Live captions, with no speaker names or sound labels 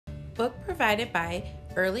Book provided by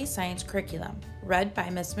Early Science Curriculum, read by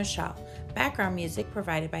Miss Michelle. Background music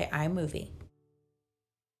provided by iMovie.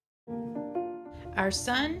 Our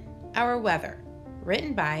Sun, Our Weather,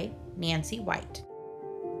 written by Nancy White.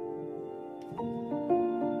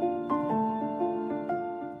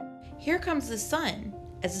 Here comes the sun.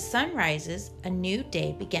 As the sun rises, a new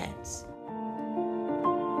day begins.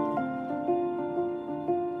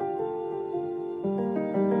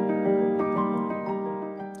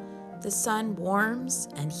 The sun warms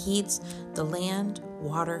and heats the land,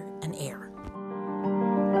 water, and air.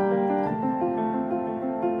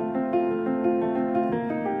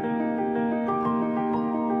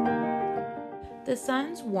 The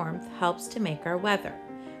sun's warmth helps to make our weather.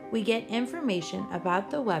 We get information about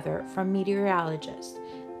the weather from meteorologists.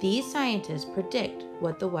 These scientists predict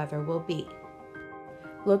what the weather will be.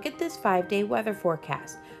 Look at this 5-day weather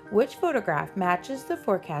forecast. Which photograph matches the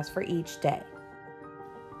forecast for each day?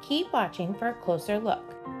 Keep watching for a closer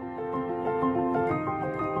look.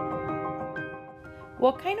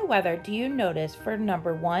 What kind of weather do you notice for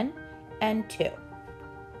number 1 and 2?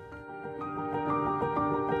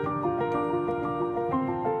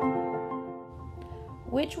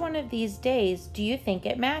 Which one of these days do you think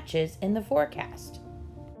it matches in the forecast?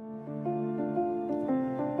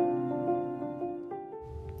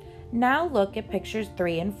 Now look at pictures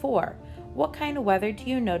 3 and 4. What kind of weather do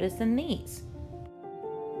you notice in these?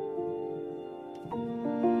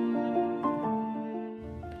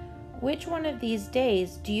 Which one of these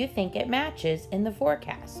days do you think it matches in the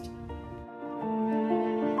forecast?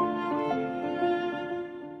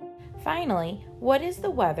 Finally, what is the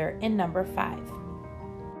weather in number 5?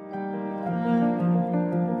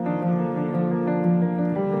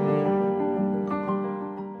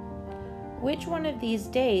 Which one of these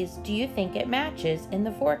days do you think it matches in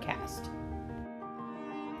the forecast?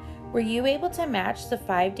 Were you able to match the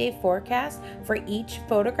 5-day forecast for each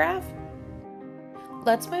photograph?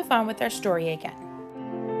 Let's move on with our story again.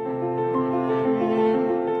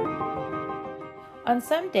 On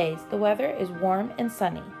some days, the weather is warm and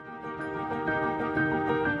sunny.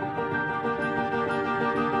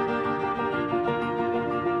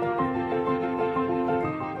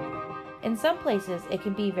 In some places, it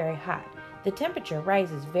can be very hot. The temperature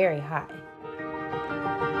rises very high.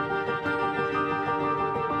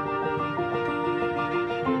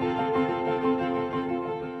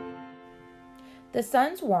 The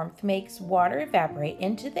sun's warmth makes water evaporate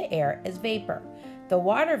into the air as vapor. The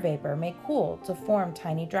water vapor may cool to form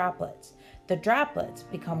tiny droplets. The droplets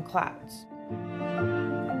become clouds.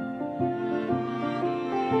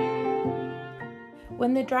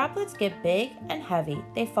 When the droplets get big and heavy,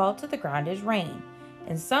 they fall to the ground as rain.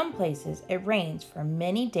 In some places, it rains for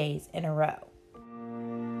many days in a row.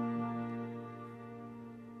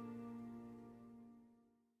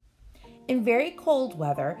 In very cold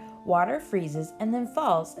weather, water freezes and then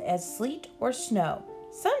falls as sleet or snow.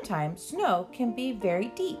 Sometimes snow can be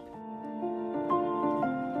very deep.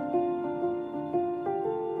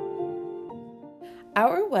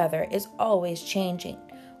 Our weather is always changing.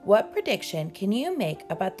 What prediction can you make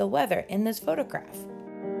about the weather in this photograph?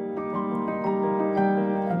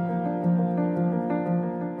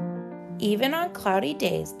 Even on cloudy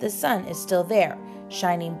days, the sun is still there,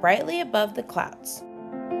 shining brightly above the clouds.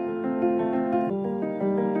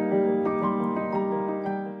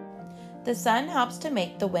 The sun helps to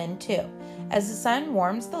make the wind too. As the sun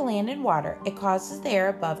warms the land and water, it causes the air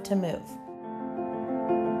above to move.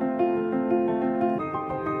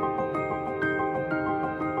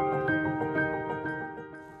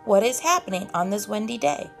 What is happening on this windy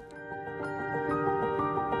day?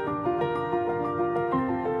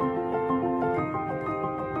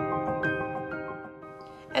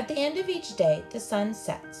 At the end of each day, the sun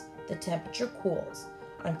sets, the temperature cools.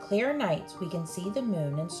 On clear nights, we can see the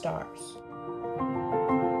moon and stars.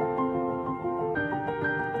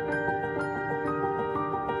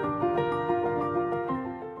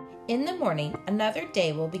 In the morning, another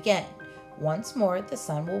day will begin. Once more, the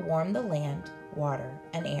sun will warm the land, water,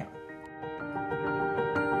 and air.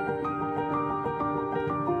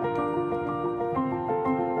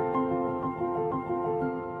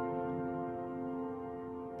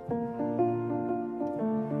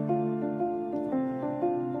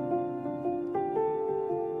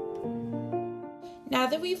 Now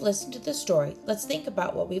that we've listened to the story, let's think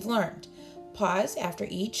about what we've learned. Pause after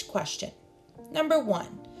each question. Number 1,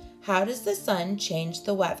 how does the sun change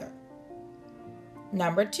the weather?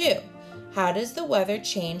 Number 2, how does the weather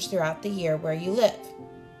change throughout the year where you live?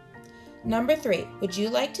 Number 3, would you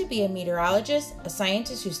like to be a meteorologist, a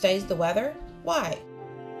scientist who studies the weather? Why?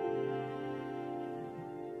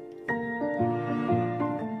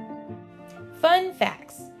 Fun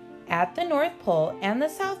facts. At the North Pole and the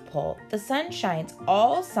South Pole, the sun shines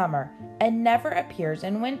all summer and never appears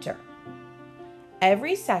in winter.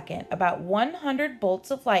 Every second, about 100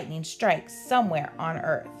 bolts of lightning strike somewhere on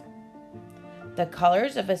Earth. The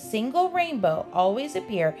colors of a single rainbow always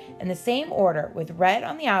appear in the same order, with red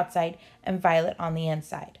on the outside and violet on the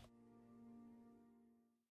inside.